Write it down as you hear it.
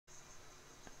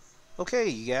Okay,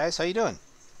 you guys, how you doing?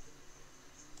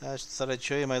 I just thought I'd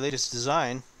show you my latest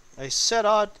design. I set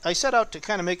out to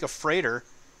kind of make a freighter,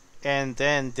 and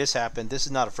then this happened. This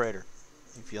is not a freighter.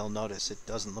 If you'll notice, it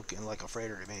doesn't look like a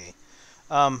freighter to me.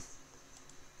 Um,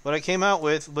 what I came out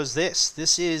with was this.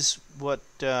 This is what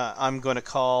I'm going to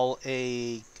call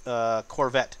a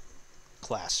Corvette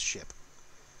class ship.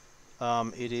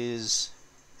 It is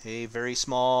a very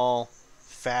small,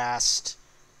 fast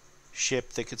ship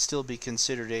that could still be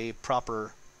considered a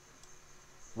proper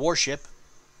warship.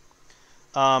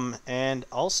 And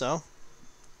also,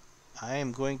 I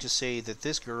am going to say that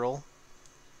this girl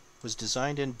was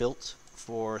designed and built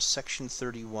for Section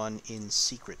 31 in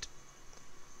secret,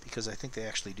 because I think they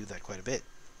actually do that quite a bit.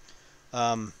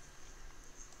 Um,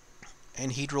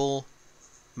 Anhedral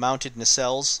mounted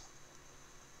nacelles,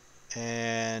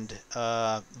 and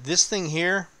this thing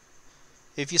here,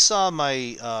 if you saw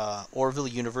my Orville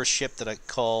Universe ship that I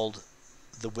called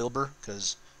the Wilbur,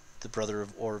 because the brother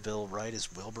of Orville Wright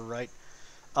is Wilbur Wright,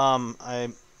 I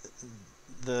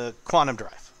the quantum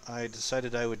drive. I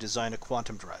decided I would design a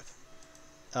quantum drive.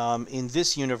 In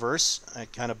this universe, I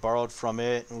kind of borrowed from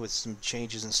it with some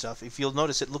changes and stuff. If you'll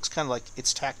notice, it looks kind of like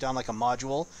it's tacked down like a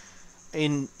module.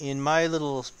 In my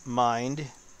little mind,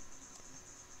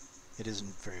 it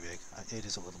isn't very big. It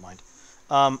is a little mind.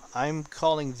 I'm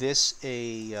calling this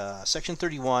a Section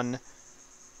 31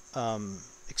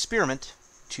 experiment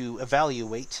to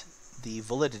evaluate the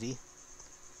validity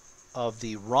of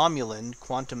the Romulan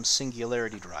quantum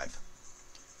singularity drive.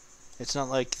 It's not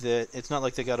like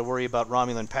they got to worry about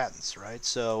Romulan patents, right?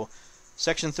 So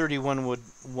Section 31 would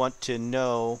want to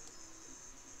know,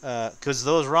 because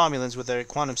those Romulans with their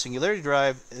quantum singularity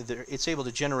drive, it's able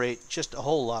to generate just a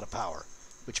whole lot of power,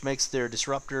 which makes their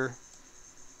disruptor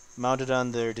mounted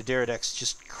on their Diderodex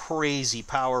just crazy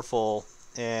powerful,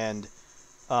 and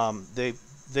they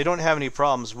don't have any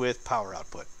problems with power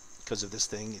output because of this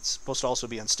thing. It's supposed to also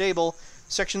be unstable.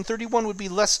 Section 31 would be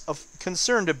less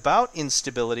concerned about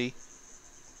instability,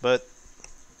 but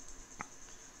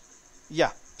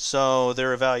yeah. So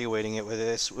they're evaluating it with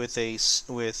this with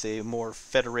a more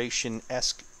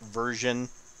Federation-esque version,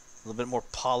 a little bit more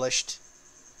polished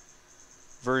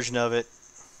version of it.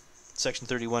 Section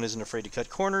 31 isn't afraid to cut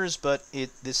corners, but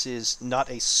this is not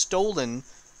a stolen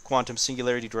quantum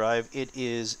singularity drive. It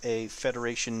is a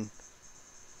Federation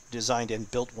designed and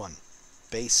built one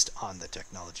based on the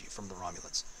technology from the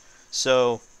Romulans.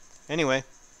 So, anyway,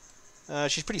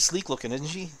 she's pretty sleek looking, isn't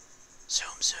she?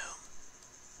 Zoom, zoom.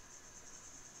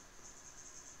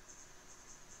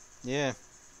 Yeah.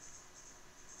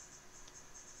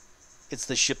 It's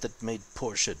the ship that made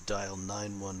Porsche dial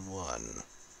 911.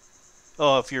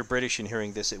 Oh, if you're British and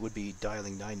hearing this, it would be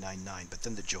dialing 999, but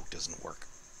then the joke doesn't work.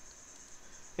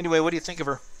 Anyway, what do you think of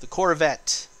her? The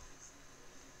Corvette.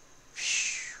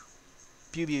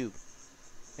 Pew pew.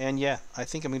 And yeah, I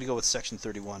think I'm going to go with Section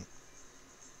 31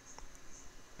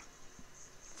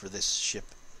 for this ship.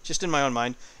 Just in my own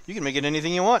mind. You can make it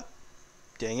anything you want.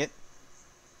 Dang it.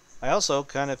 I also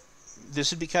kind of...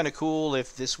 This would be kind of cool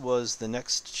if this was the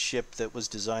next ship that was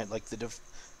designed, like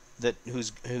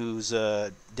whose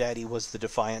daddy was the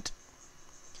Defiant.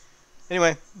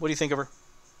 Anyway, what do you think of her?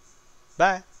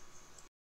 Bye.